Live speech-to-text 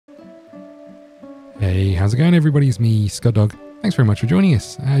Hey, how's it going everybody? It's me, ScottDog. Thanks very much for joining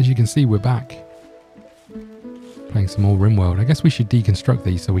us. As you can see, we're back. Playing some more Rimworld. I guess we should deconstruct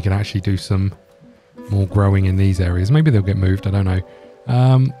these so we can actually do some more growing in these areas. Maybe they'll get moved, I don't know.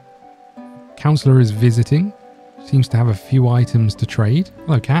 Councillor is visiting. Seems to have a few items to trade.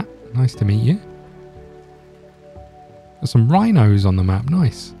 Hello, cat. Nice to meet you. Got some rhinos on the map.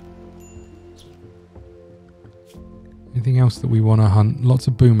 Nice. Anything else that we want to hunt? Lots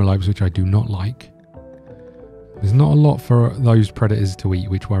of boomerlopes, which I do not like. There's not a lot for those predators to eat,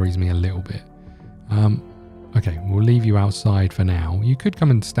 which worries me a little bit. Okay, we'll leave you outside for now. You could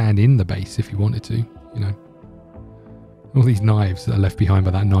come and stand in the base if you wanted to, you know. All these knives that are left behind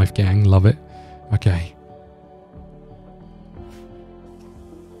by that knife gang. Love it. Okay.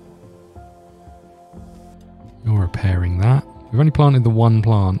 You're repairing that. We've only planted the one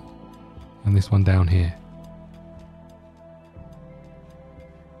plant and this one down here.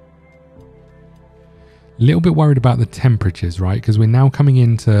 A little bit worried about the temperatures, right? Because we're now coming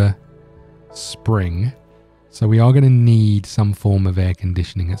into spring. So we are going to need some form of air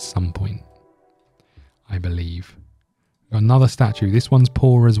conditioning at some point, I believe. Got another statue. This one's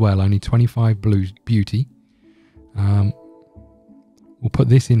poor as well. Only 25 blue beauty. We'll put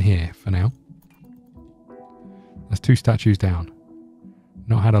this in here for now. That's 2 statues down.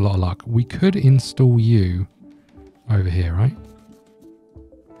 Not had a lot of luck. We could install you over here, right?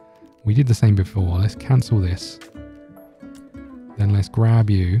 We did the same before. Let's cancel this. Then let's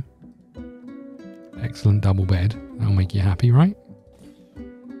grab you. Excellent double bed. That'll make you happy, right?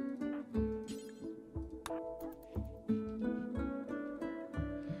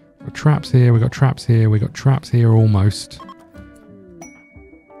 We've got traps here. We've got traps here. We've got traps here almost.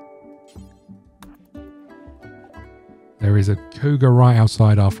 There is a cougar right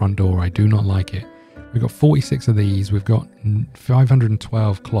outside our front door. I do not like it. We've got 46 of these. We've got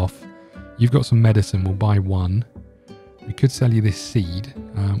 512 cloth. You've got some medicine. We'll buy one. We could sell you this seed.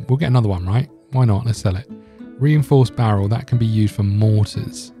 We'll get another one, right? Why not? Let's sell it. Reinforced barrel. That can be used for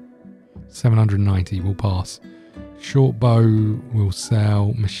mortars. 790. We'll pass. Short bow we'll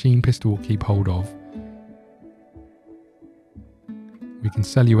sell. Machine pistol we'll keep hold of. We can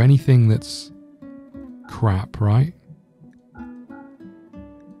sell you anything that's crap, right?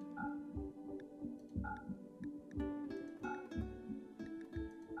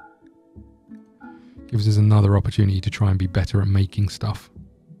 Gives us another opportunity to try and be better at making stuff.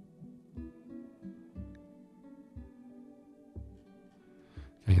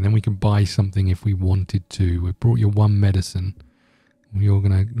 Okay, and then we can buy something if we wanted to. We've brought you one medicine.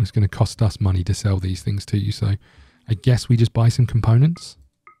 It's gonna cost us money to sell these things to you, so I guess we just buy some components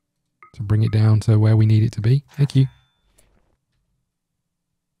to bring it down to where we need it to be. Thank you.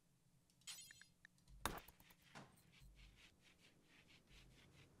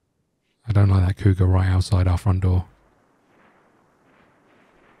 I don't like that cougar right outside our front door.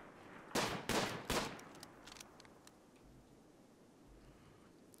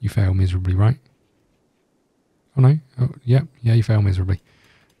 You fail miserably, right? Oh no. Oh, yeah, you fail miserably.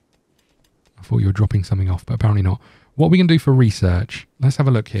 I thought you were dropping something off, but apparently not. What we can do for research, let's have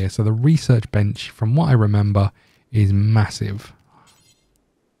a look here. So the research bench, from what I remember, is massive.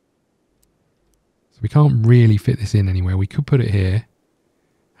 So we can't really fit this in anywhere. We could put it here.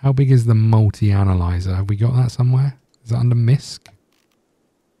 How big is the multi-analyzer? Have we got that somewhere? Is that under MISC? Oh,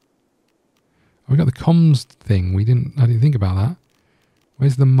 we got the comms thing. I didn't think about that.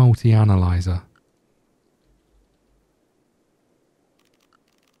 Where's the multi-analyzer?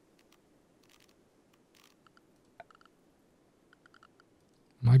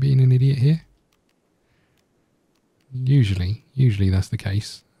 Am I being an idiot here? Usually that's the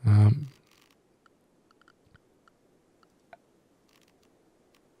case.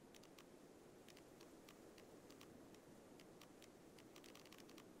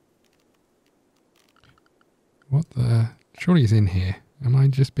 What the? Surely it's in here. Am I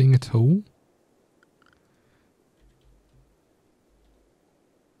just being a tool?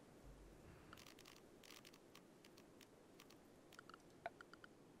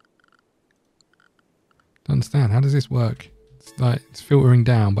 Don't understand. How does this work? It's like it's filtering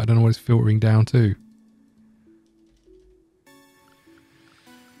down, but I don't know what it's filtering down to.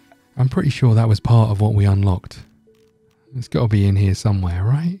 I'm pretty sure that was part of what we unlocked. It's got to be in here somewhere,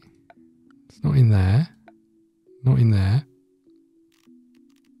 right? It's not in there. Not in there.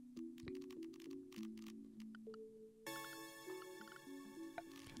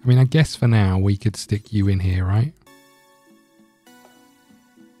 I mean, I guess for now we could stick you in here, right?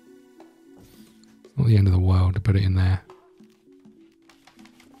 It's not the end of the world to put it in there.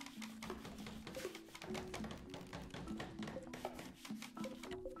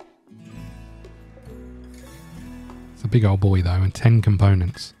 big old boy though, and 10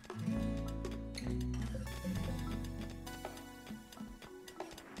 components.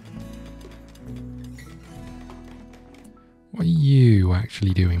 What are you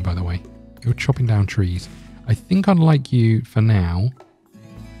actually doing, by the way? You're chopping down trees. I think I'd like you, for now,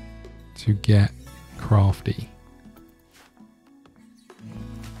 to get crafty.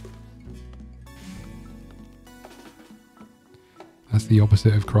 That's the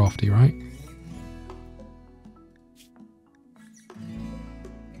opposite of crafty, right?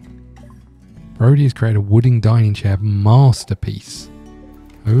 Brody has created a wooden dining chair masterpiece.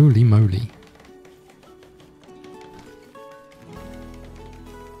 Holy moly.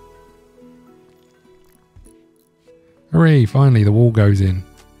 Hooray, finally the wall goes in.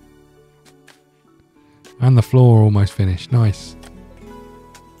 And the floor almost finished. Nice.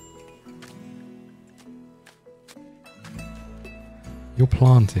 You're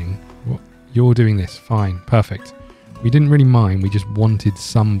planting. What? You're doing this. Fine. Perfect. We didn't really mind. We just wanted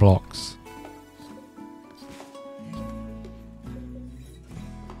some blocks.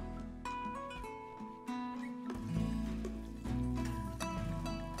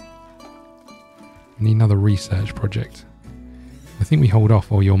 I need another research project. I think we hold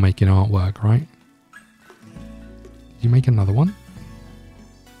off while you're making artwork, right? Did you make another one?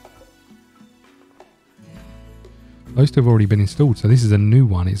 Those two have already been installed, so this is a new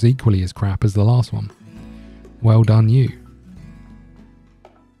one. It's equally as crap as the last one. Well done, you.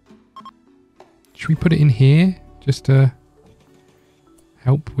 Should we put it in here? Just to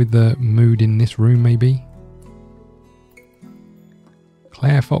help with the mood in this room, maybe?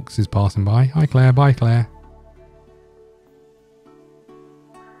 Claire Fox is passing by. Hi, Claire. Bye, Claire.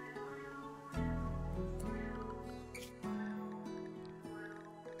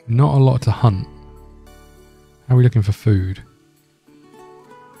 Not a lot to hunt. How are we looking for food?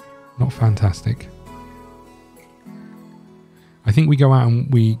 Not fantastic. I think we go out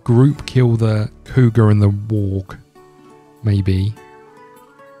and we group kill the cougar and the warg. Maybe.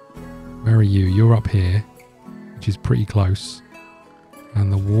 Where are you? You're up here, which is pretty close.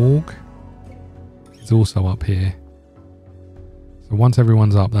 And the warg is also up here. So once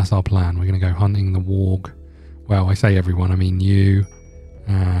everyone's up, that's our plan. We're going to go hunting the warg. Well, I say everyone, I mean you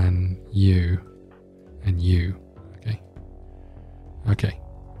and you and you. Okay. Okay.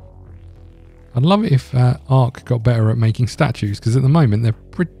 I'd love it if Ark got better at making statues, because at the moment they're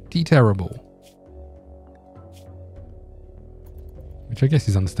pretty terrible. Which I guess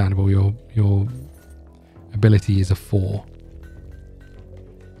is understandable. Your ability is a 4.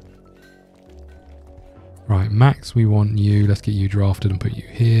 Right, Max, we want you. Let's get you drafted and put you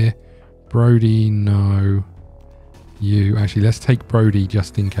here. Brody, no. You. Actually, let's take Brody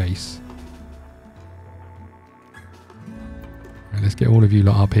just in case. Right, let's get all of you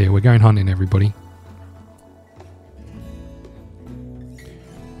lot up here. We're going hunting, everybody.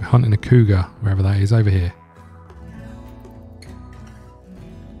 We're hunting a cougar, wherever that is, over here.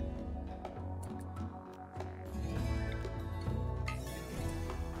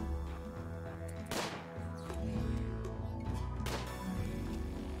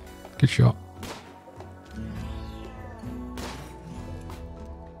 Good shot.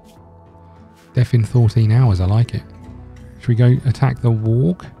 Death in 14 hours, I like it. Should we go attack the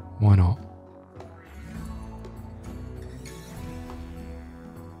warg? Why not?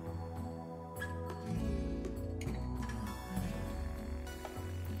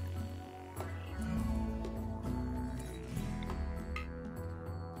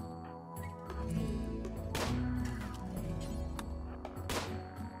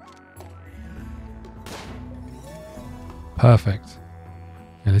 Perfect.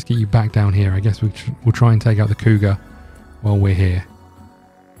 Yeah, let's get you back down here. I guess we'll try and take out the cougar while we're here.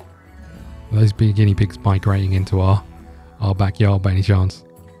 Are those big guinea pigs migrating into our backyard by any chance?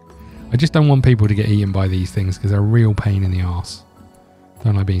 I just don't want people to get eaten by these things because they're a real pain in the arse.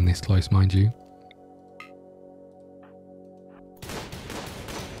 Don't like being this close, mind you.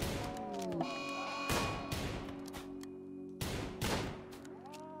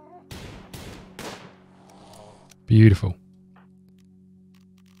 Beautiful.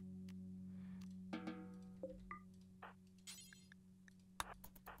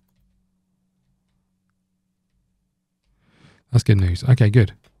 That's good news. Okay,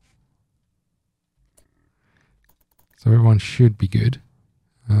 good. So everyone should be good.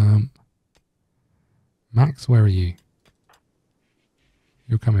 Max, where are you?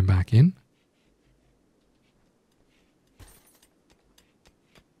 You're coming back in.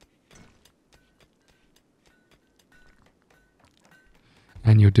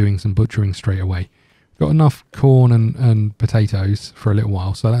 And you're doing some butchering straight away. Got enough corn and potatoes for a little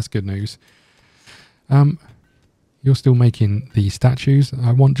while, so that's good news. You're still making the statues.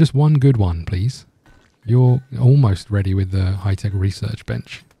 I want just one good one, please. You're almost ready with the high-tech research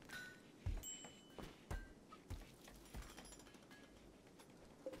bench.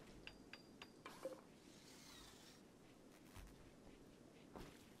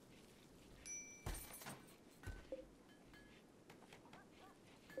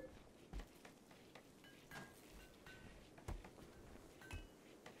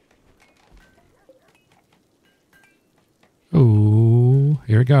 Oh,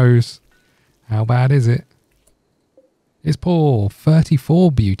 here it goes. How bad is it? It's poor.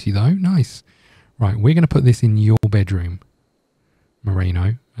 34 beauty though. Nice. Right, we're going to put this in your bedroom,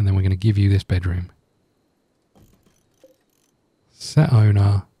 Moreno, and then we're going to give you this bedroom. Set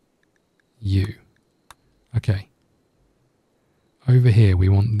owner, you. Okay. Over here, we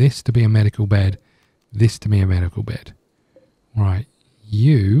want this to be a medical bed, this to be a medical bed. Right,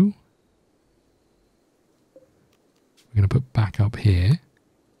 you... we're going to put back up here.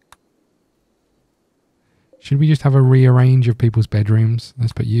 Should we just have a rearrange of people's bedrooms?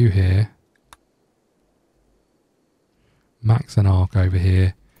 Let's put you here. Max and Ark over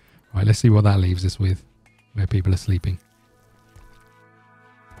here. Right, let's see what that leaves us with, where people are sleeping.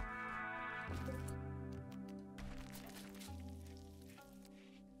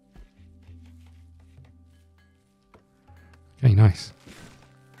 Okay, nice.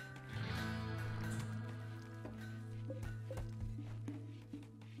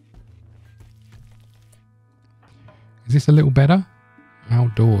 Is this a little better?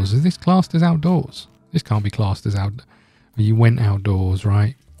 Outdoors. Is this classed as outdoors? This can't be classed as out. You went outdoors,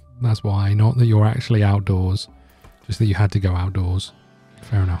 right? That's why. Not that you're actually outdoors. Just that you had to go outdoors.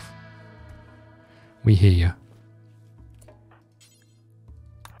 Fair enough. We hear you.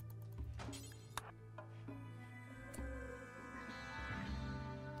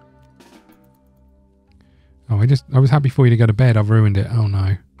 Oh, I was happy for you to go to bed. I've ruined it. Oh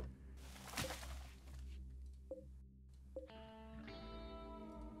no.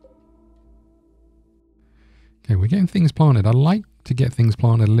 Okay, we're getting things planted. I'd like to get things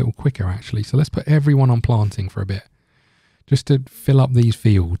planted a little quicker, actually. So let's put everyone on planting for a bit. Just to fill up these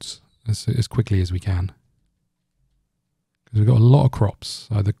fields as quickly as we can. Because we've got a lot of crops.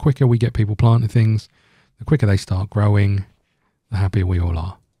 So the quicker we get people planting things, the quicker they start growing, the happier we all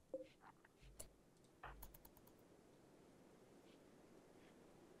are.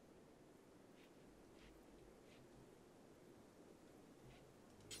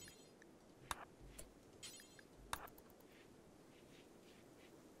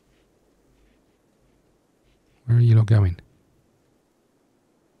 Where are you lot going?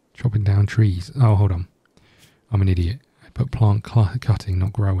 Chopping down trees. Oh, hold on. I'm an idiot. I put plant cutting,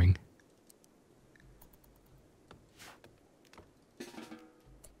 not growing.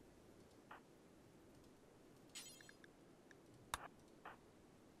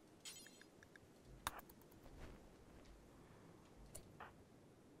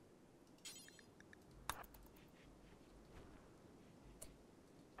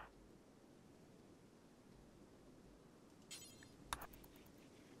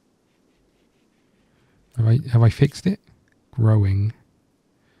 Have I fixed it? Growing,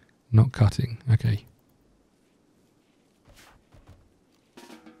 not cutting. Okay. If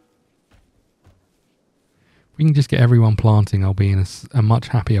we can just get everyone planting, I'll be in a much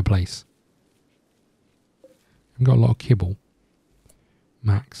happier place. I've got a lot of kibble.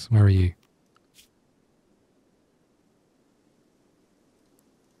 Max, where are you?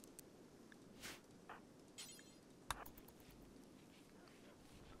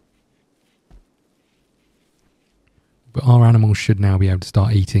 But our animals should now be able to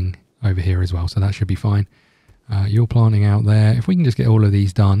start eating over here as well, so that should be fine. You're planting out there. If we can just get all of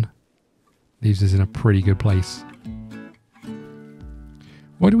these done, leaves us in a pretty good place.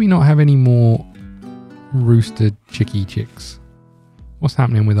 Why do we not have any more roosted chicks? What's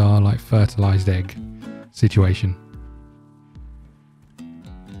happening with our fertilized egg situation?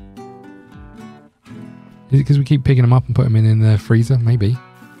 Is it because we keep picking them up and putting them in the freezer? Maybe.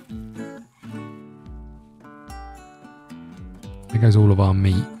 There goes all of our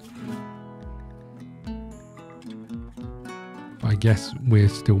meat. But I guess we're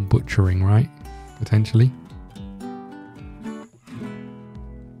still butchering, right? Potentially.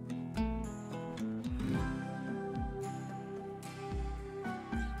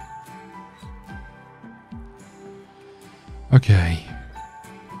 Okay.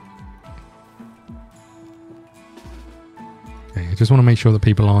 Okay, I just want to make sure that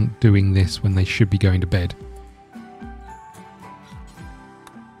people aren't doing this when they should be going to bed.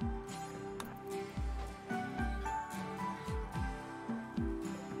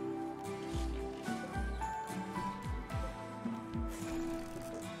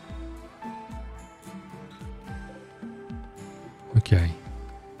 Okay.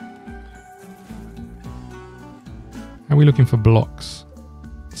 How are we looking for blocks?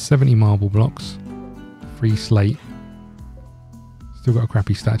 70 marble blocks. 3 slate. Still got a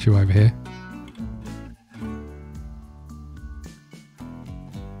crappy statue over here.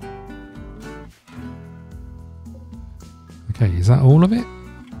 Okay, is that all of it?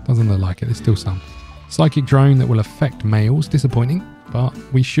 Doesn't look like it. There's still some. Psychic drone that will affect males. Disappointing, but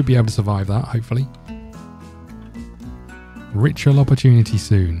we should be able to survive that, hopefully. Ritual opportunity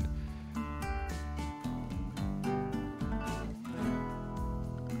soon.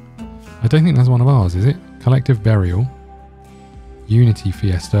 I don't think that's one of ours, is it? Collective burial. Unity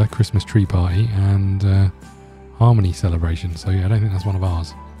fiesta, Christmas tree party, and harmony celebration. So yeah, I don't think that's one of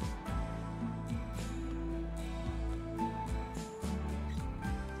ours.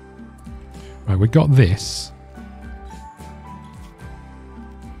 Right, we got this.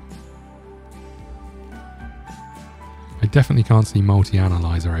 I definitely can't see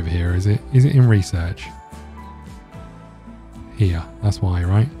multi-analyzer over here, is it? Is it in research? Here, that's why,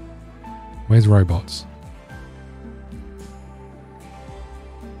 right? Where's robots?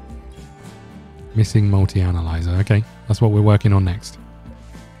 Missing multi-analyzer. Okay, that's what we're working on next.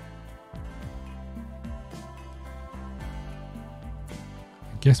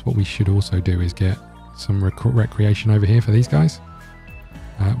 I guess what we should also do is get some recreation over here for these guys.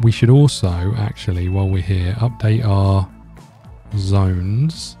 We should also, actually, while we're here, update our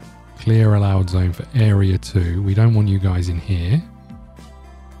zones. Clear allowed zone for area 2. We don't want you guys in here.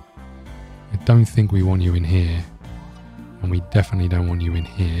 I don't think we want you in here. And we definitely don't want you in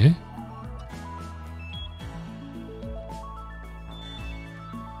here.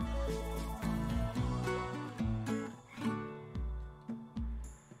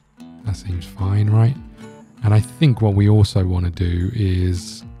 That seems fine, right? And I think what we also want to do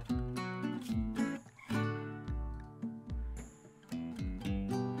is...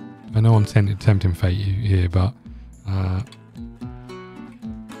 I know I'm tempting fate here, but... that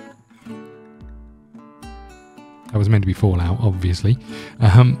was meant to be Fallout, obviously.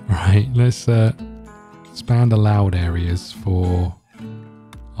 Right, let's expand allowed areas for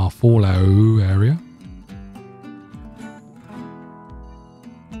our Fallout area.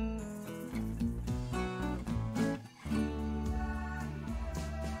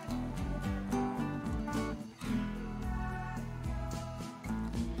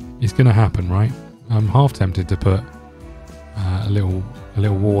 It's going to happen, right? I'm half tempted to put a little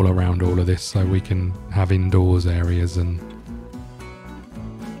wall around all of this so we can have indoors areas and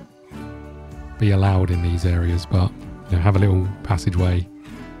be allowed in these areas, but you know, have a little passageway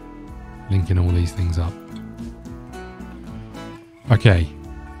linking all these things up. Okay.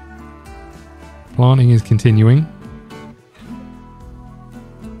 Planting is continuing.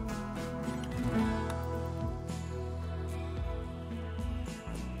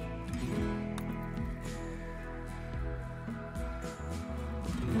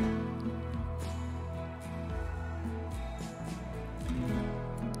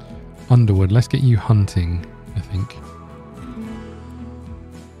 Underwood, let's get you hunting, I think.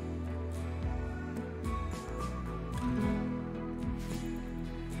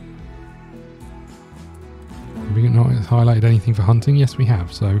 Have we not highlighted anything for hunting? Yes, we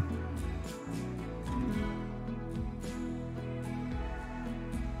have, so...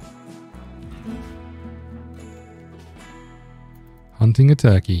 Hunting a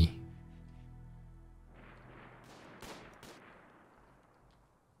turkey.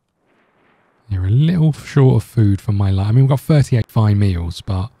 You're a little short of food for my life. I mean, we've got 38 fine meals,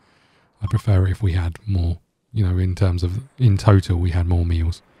 but I'd prefer it if we had more, you know, in terms of, in total, we had more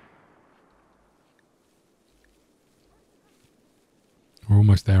meals. We're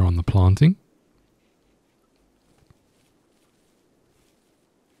almost there on the planting.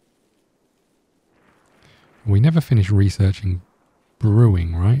 We never finished researching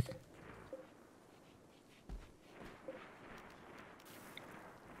brewing, right?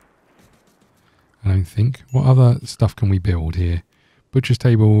 I don't think. What other stuff can we build here? Butcher's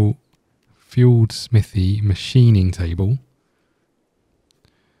table, fueled smithy, machining table.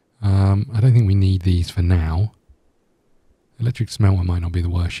 I don't think we need these for now. Electric smelter might not be the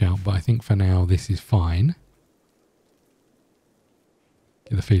worst shout, but I think for now this is fine.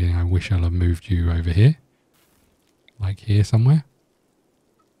 Get the feeling I wish I'd have moved you over here. Like here somewhere.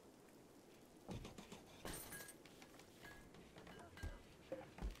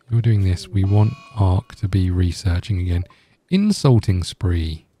 You're doing this. We want Ark to be researching again. Insulting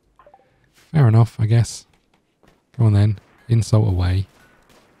spree. Fair enough, I guess. Go on then. Insult away.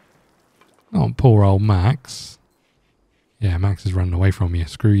 Oh, poor old Max. Yeah, Max has run away from you.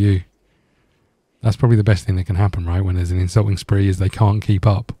 Screw you. That's probably the best thing that can happen, right? When there's an insulting spree is they can't keep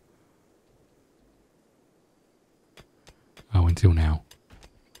up. Oh, until now.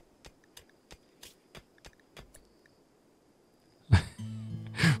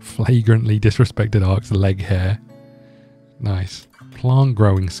 Flagrantly disrespected Ark's leg hair. Nice. Plant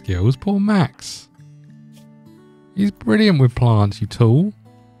growing skills. Poor Max. He's brilliant with plants, you tool.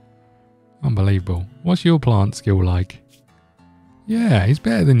 Unbelievable. What's your plant skill like? Yeah, he's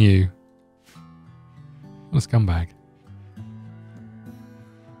better than you. What a scumbag.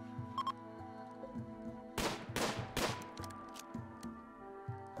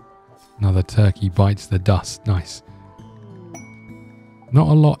 Another turkey bites the dust. Nice. Not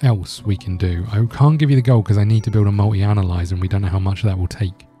a lot else we can do. I can't give you the gold because I need to build a multi-analyzer and we don't know how much that will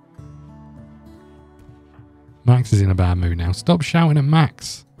take. Max is in a bad mood now. Stop shouting at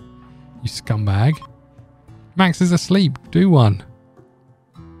Max, you scumbag. Max is asleep. Do one.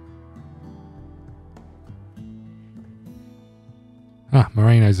 Ah,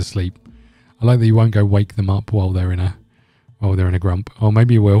 Moreno's asleep. I like that you won't go wake them up while they're in a grump. Oh,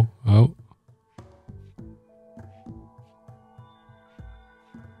 maybe you will. Oh.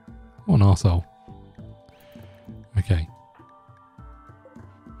 What an arsehole. Okay.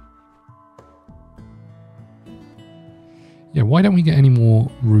 Yeah, why don't we get any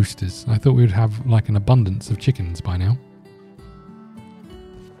more roosters? I thought we would have like an abundance of chickens by now.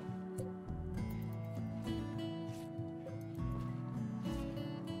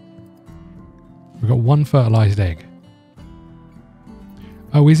 We've got one fertilized egg.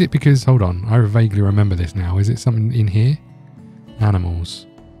 Oh, is it because... Hold on, I vaguely remember this now. Is it something in here? Animals.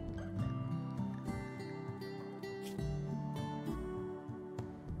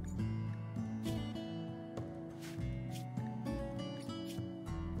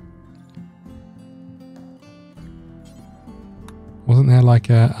 Wasn't there like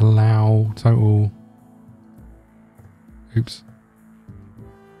a allow total... Oops.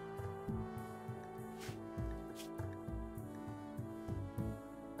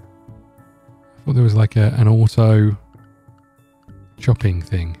 I thought there was like an auto chopping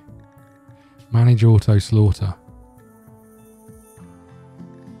thing. Manage auto slaughter.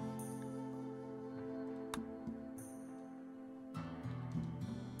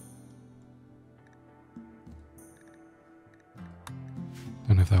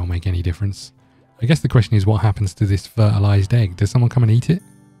 Don't know if that will make any difference. I guess the question is what happens to this fertilized egg? Does someone come and eat it?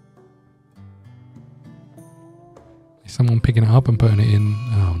 Is someone picking it up and putting it in?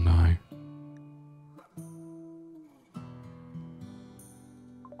 Oh no.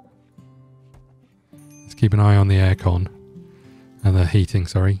 Let's keep an eye on the aircon and the heating,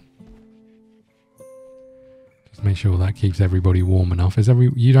 sorry. Just make sure that keeps everybody warm enough.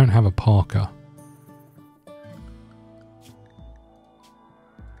 You don't have a parka.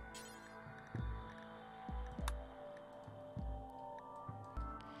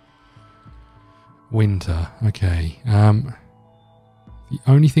 Winter, okay. The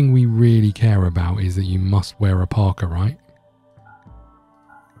only thing we really care about is that you must wear a parka, right?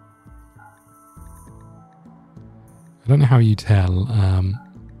 I don't know how you tell.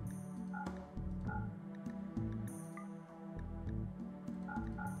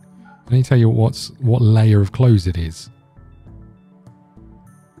 Let me tell you what layer of clothes it is.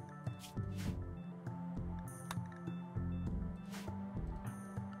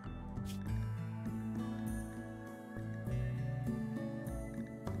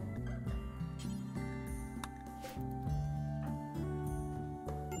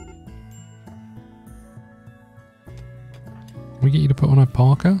 We get you to put on a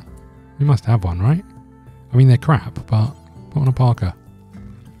parka? We must have one, right? I mean, they're crap, but put on a parka.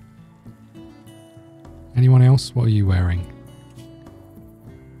 Anyone else? What are you wearing?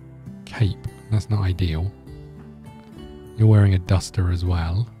 Cape. That's not ideal. You're wearing a duster as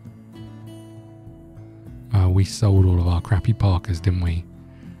well. We sold all of our crappy parkas, didn't we?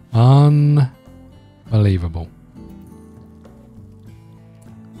 Unbelievable.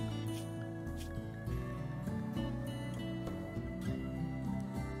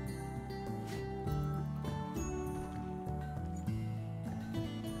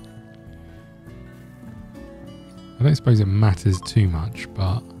 I don't suppose it matters too much,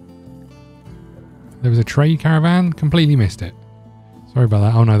 but there was a trade caravan. Completely missed it. Sorry about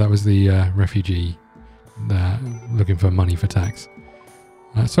that. Oh no, that was the refugee looking for money for tax.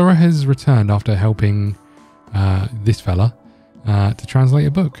 Sora has returned after helping this fella to translate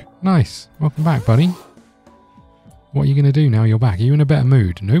a book. Nice. Welcome back, buddy. What are you going to do now you're back? Are you in a better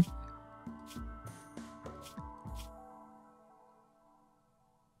mood? Nope.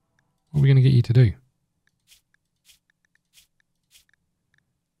 What are we going to get you to do?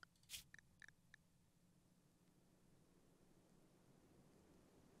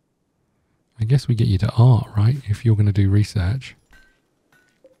 guess we get you to art, right? If you're going to do research.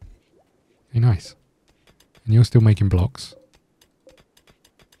 Okay, nice. And you're still making blocks.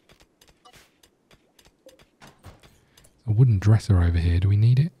 A wooden dresser over here. Do we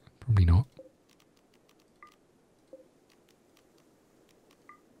need it? Probably not.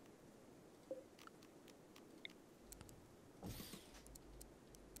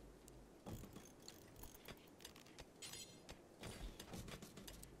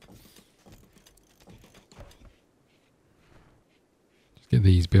 Just get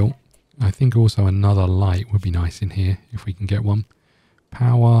these built. I think also another light would be nice in here if we can get one.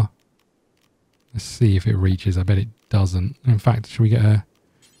 Power. Let's see if it reaches. I bet it doesn't. In fact, should we get a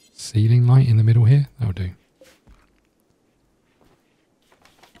ceiling light in the middle here? That'll do.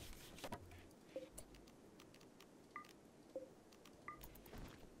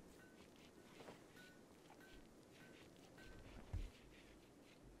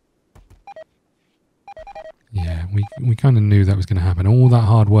 Yeah, we kind of knew that was going to happen. All that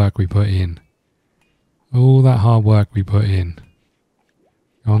hard work we put in. All that hard work we put in.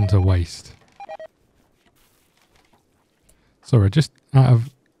 Gone to waste. Sorry, just out of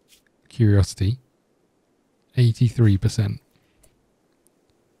curiosity. 83%.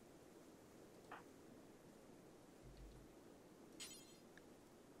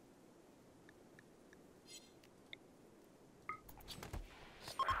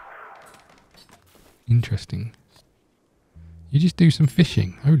 Interesting. You just do some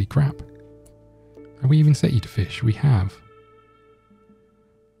fishing. Holy crap. Have we even set you to fish? We have.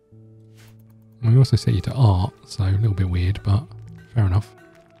 And we also set you to art, so a little bit weird, but fair enough.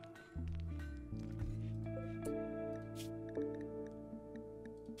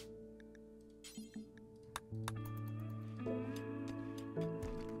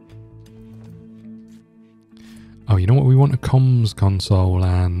 Oh, you know what? We want a comms console,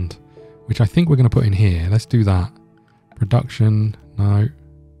 and which I think we're going to put in here. Let's do that. Production, no.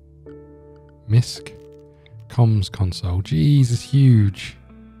 MISC, comms console. Jeez, it's huge.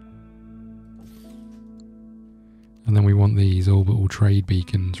 And then we want these orbital trade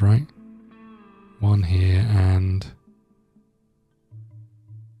beacons, right? One here and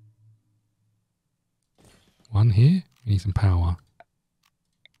one here. We need some power.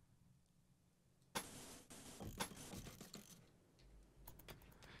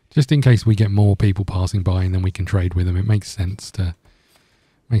 Just in case we get more people passing by and then we can trade with them. It makes sense to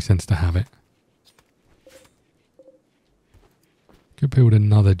have it. Could build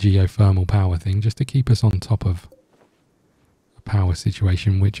another geothermal power thing just to keep us on top of a power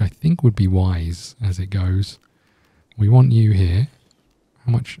situation, which I think would be wise as it goes. We want you here.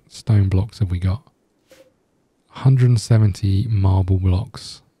 How much stone blocks have we got? 170 marble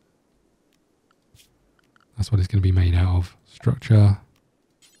blocks. That's what it's going to be made out of. Structure.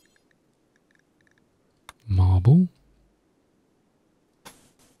 Marble.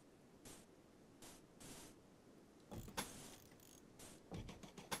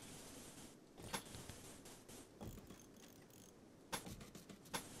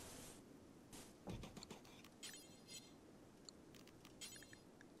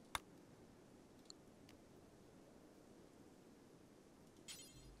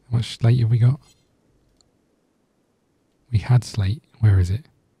 How much slate have we got? We had slate. Where is it?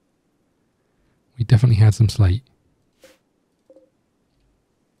 We definitely had some slate.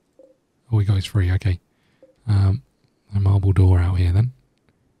 All we got is free. Okay. A marble door out here then.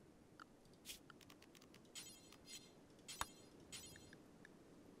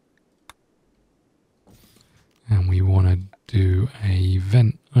 And we want to do a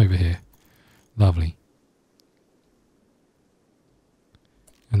vent over here. Lovely.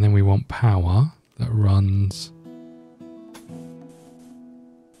 And then we want power that runs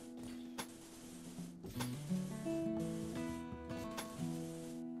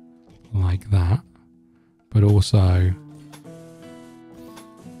like that, but also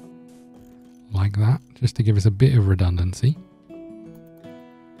like that, just to give us a bit of redundancy. I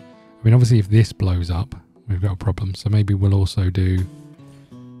mean, obviously if this blows up, we've got a problem, so maybe we'll also do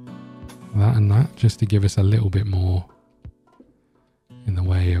that and that, just to give us a little bit more in the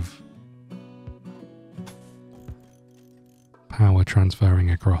way of power transferring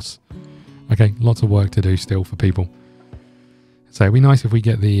across. Okay, lots of work to do still for people. So it'd be nice if we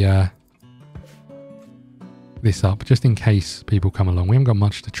get the this up, just in case people come along. We haven't got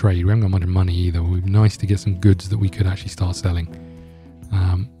much to trade. We haven't got much money either. It would be nice to get some goods that we could actually start selling.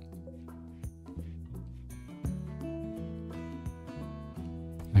 And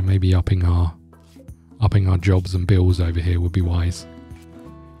maybe upping our jobs and bills over here would be wise.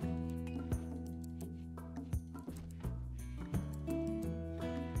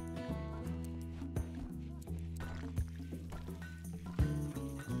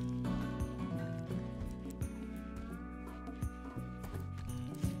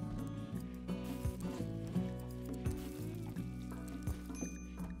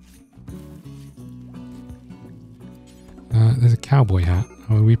 cowboy hat.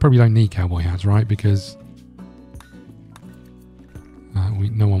 Oh, we probably don't need cowboy hats, right? Because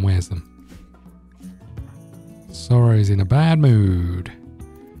no one wears them. Sorrow's in a bad mood.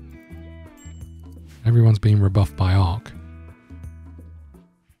 Everyone's being rebuffed by Ark.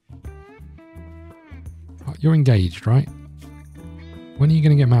 Oh, you're engaged, right? When are you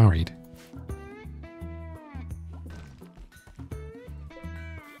going to get married?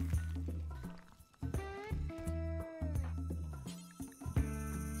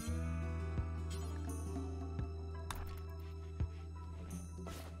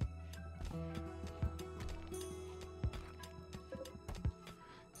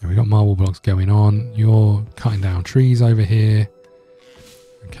 We got marble blocks going on. You're cutting down trees over here.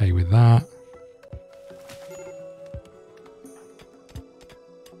 Okay with that.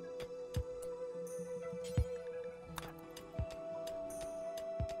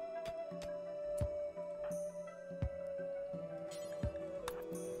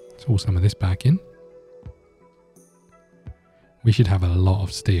 Let's haul some of this back in. We should have a lot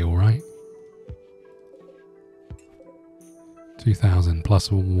of steel, right? 2,000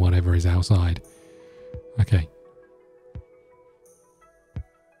 plus whatever is outside. Okay.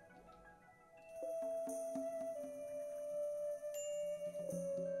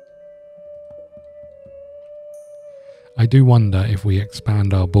 I do wonder if we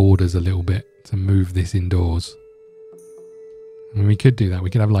expand our borders a little bit to move this indoors. I mean, we could do that. We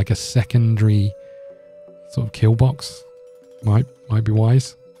could have like a secondary sort of kill box. Might be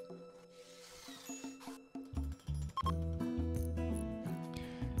wise.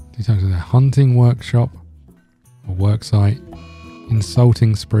 Details of the hunting workshop or work site.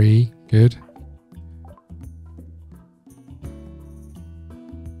 Insulting spree. Good.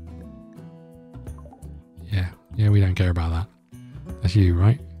 Yeah, we don't care about that. That's you,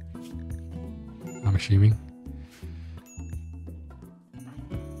 right? I'm assuming.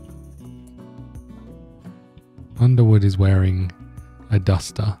 Underwood is wearing a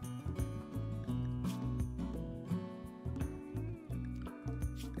duster.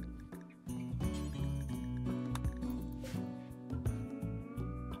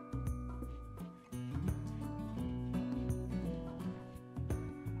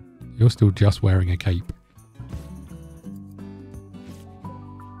 You're still just wearing a cape.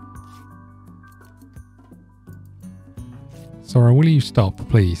 Sora, will you stop,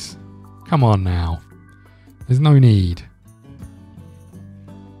 please? Come on now. There's no need.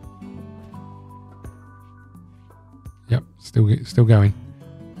 Yep, still going.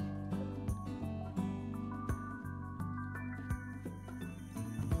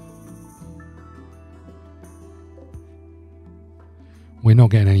 We're not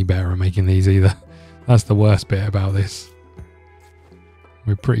getting any better at making these either. That's the worst bit about this.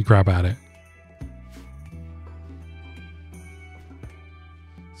 We're pretty crap at it.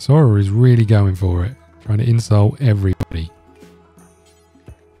 Sora is really going for it, trying to insult everybody.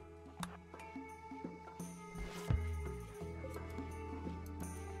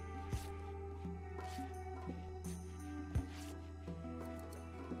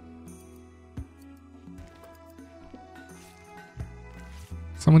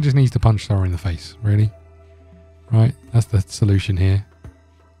 Someone just needs to punch Sora in the face, really. Right, that's the solution here.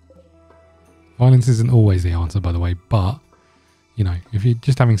 Violence isn't always the answer, by the way, but you know, if you're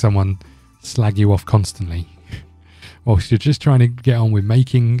just having someone slag you off constantly, whilst you're just trying to get on with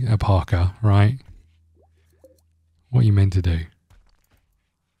making a parka, right? What are you meant to do?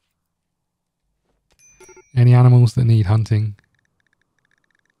 Any animals that need hunting?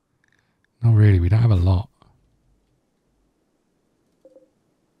 Not really, we don't have a lot.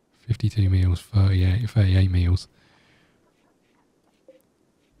 52 meals, 38 meals.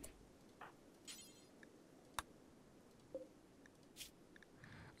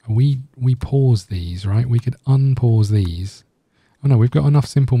 We pause these, right? We could unpause these. Oh no, we've got enough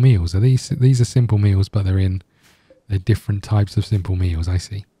simple meals. Are these are simple meals, but they're different types of simple meals. I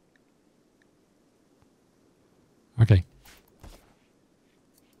see. Okay.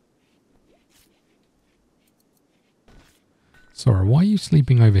 Sora, why are you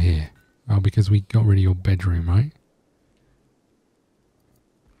sleeping over here? Oh, because we got rid of your bedroom, right?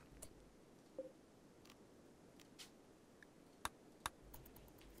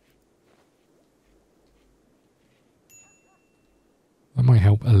 That might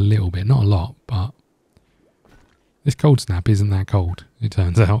help a little bit, not a lot, but this cold snap isn't that cold, it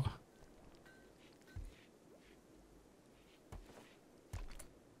turns out.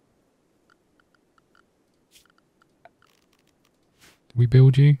 Did we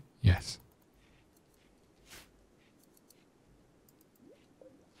build you? Yes.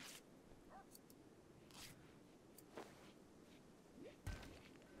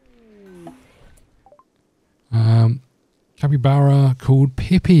 capybara called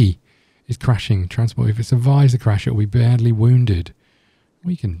Pippi is crashing transport. If it survives the crash, it will be badly wounded.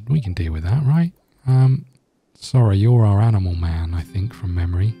 We can deal with that, right? Sorry, you're our animal man, I think, from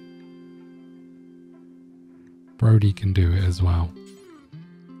memory. Brody can do it as well.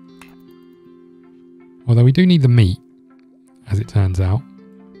 Although we do need the meat, as it turns out.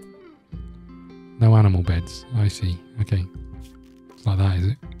 No animal beds. I see. Okay. It's like that, is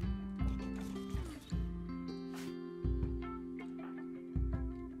it?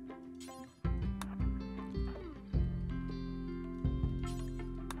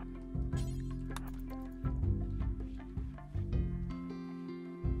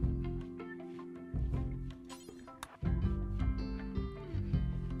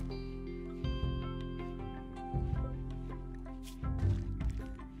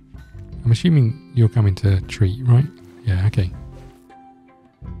 I'm assuming you're coming to treat, right? Yeah, okay.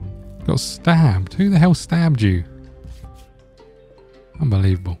 Got stabbed. Who the hell stabbed you?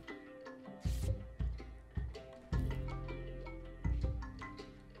 Unbelievable.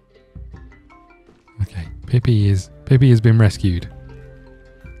 Okay, Pippi has been rescued.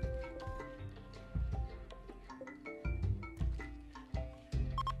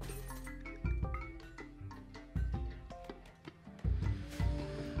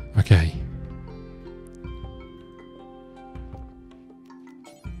 Okay.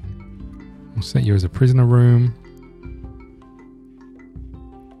 We'll set you as a prisoner room.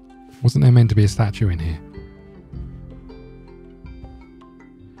 Wasn't there meant to be a statue in here?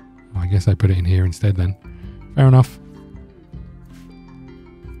 Oh, I guess I put it in here instead then. Fair enough.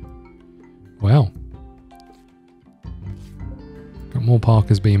 Well. Got more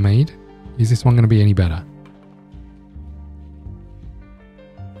Parkers being made. Is this one going to be any better?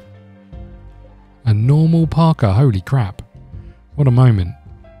 A normal Parker, holy crap. What a moment.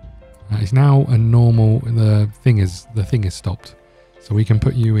 It's now a normal, the thing is stopped. So we can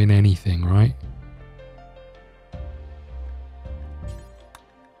put you in anything, right?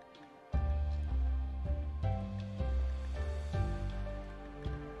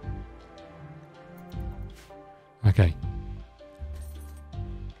 Okay.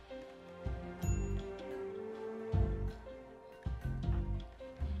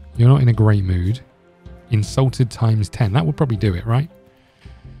 You're not in a great mood. Insulted times 10. That would probably do it, right?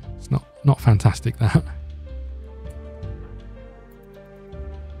 It's not fantastic, that.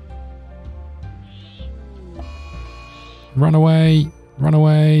 Run away. Run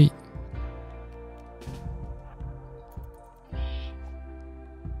away.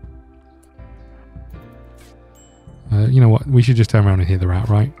 You know what? We should just turn around and hit the rat,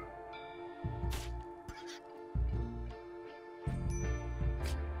 right?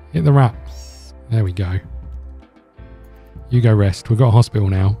 Hit the rat. There we go. You go rest. We've got a hospital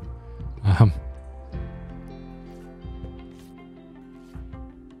now.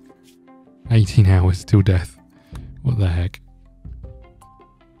 18 hours till death. What the heck?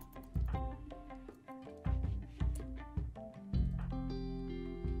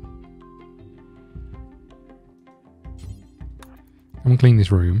 Come and clean this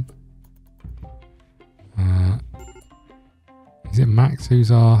room. Is it Max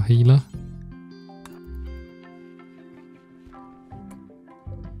who's our healer?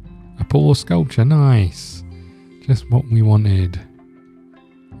 A poor sculpture, nice. Just what we wanted.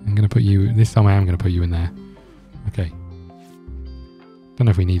 I'm going to put you, this time I am going to put you in there. Okay. Don't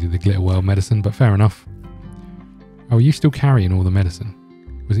know if we needed the Glitter World medicine, but fair enough. Oh, are you still carrying all the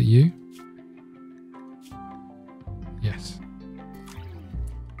medicine? Was it you? Yes.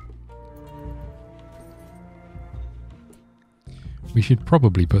 We should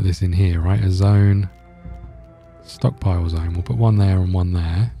probably put this in here, right? A zone, stockpile zone. We'll put one there and one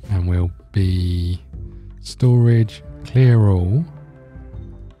there. And we'll be storage, clear all.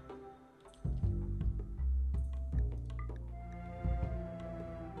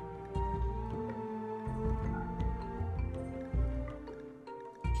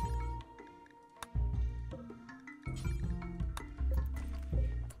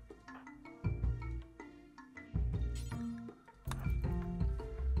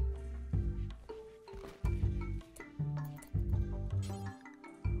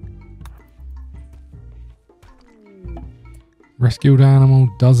 Rescued animal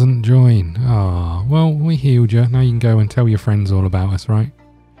doesn't join. Ah, well, we healed you. Now you can go and tell your friends all about us, right?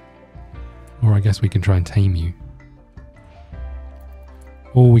 Or I guess we can try and tame you.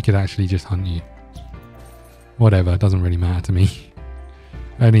 Or we could actually just hunt you. Whatever, doesn't really matter to me.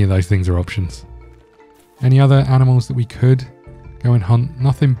 Any of those things are options. Any other animals that we could go and hunt?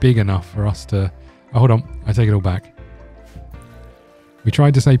 Nothing big enough for us to... Oh, hold on, I take it all back. We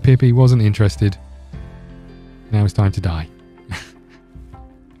tried to say Pippi wasn't interested. Now it's time to die.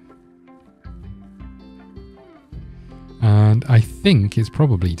 And I think it's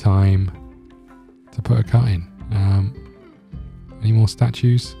probably time to put a cut in. Any more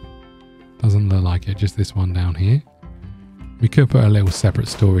statues? Doesn't look like it, just this one down here. We could put a little separate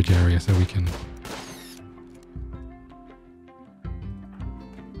storage area so we can...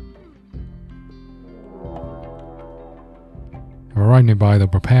 Arrive nearby, they'll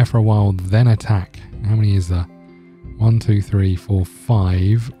prepare for a while, then attack. How many is there? 1, 2, 3, 4,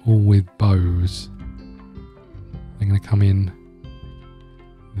 5, all with bows. They're going to come in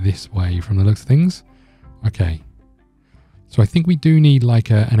this way from the looks of things. Okay. So I think we do need like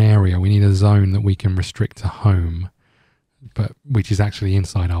an area. We need a zone that we can restrict to home, but which is actually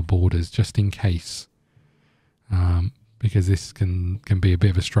inside our borders, just in case. Because this can be a bit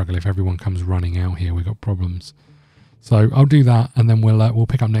of a struggle. If everyone comes running out here, we've got problems. So I'll do that, and then we'll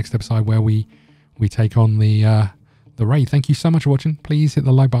pick up next episode where we take on the raid. Thank you so much for watching. Please hit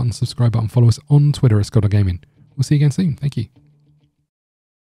the like button, subscribe button, follow us on Twitter at ScottDogGaming. We'll see you again soon. Thank you.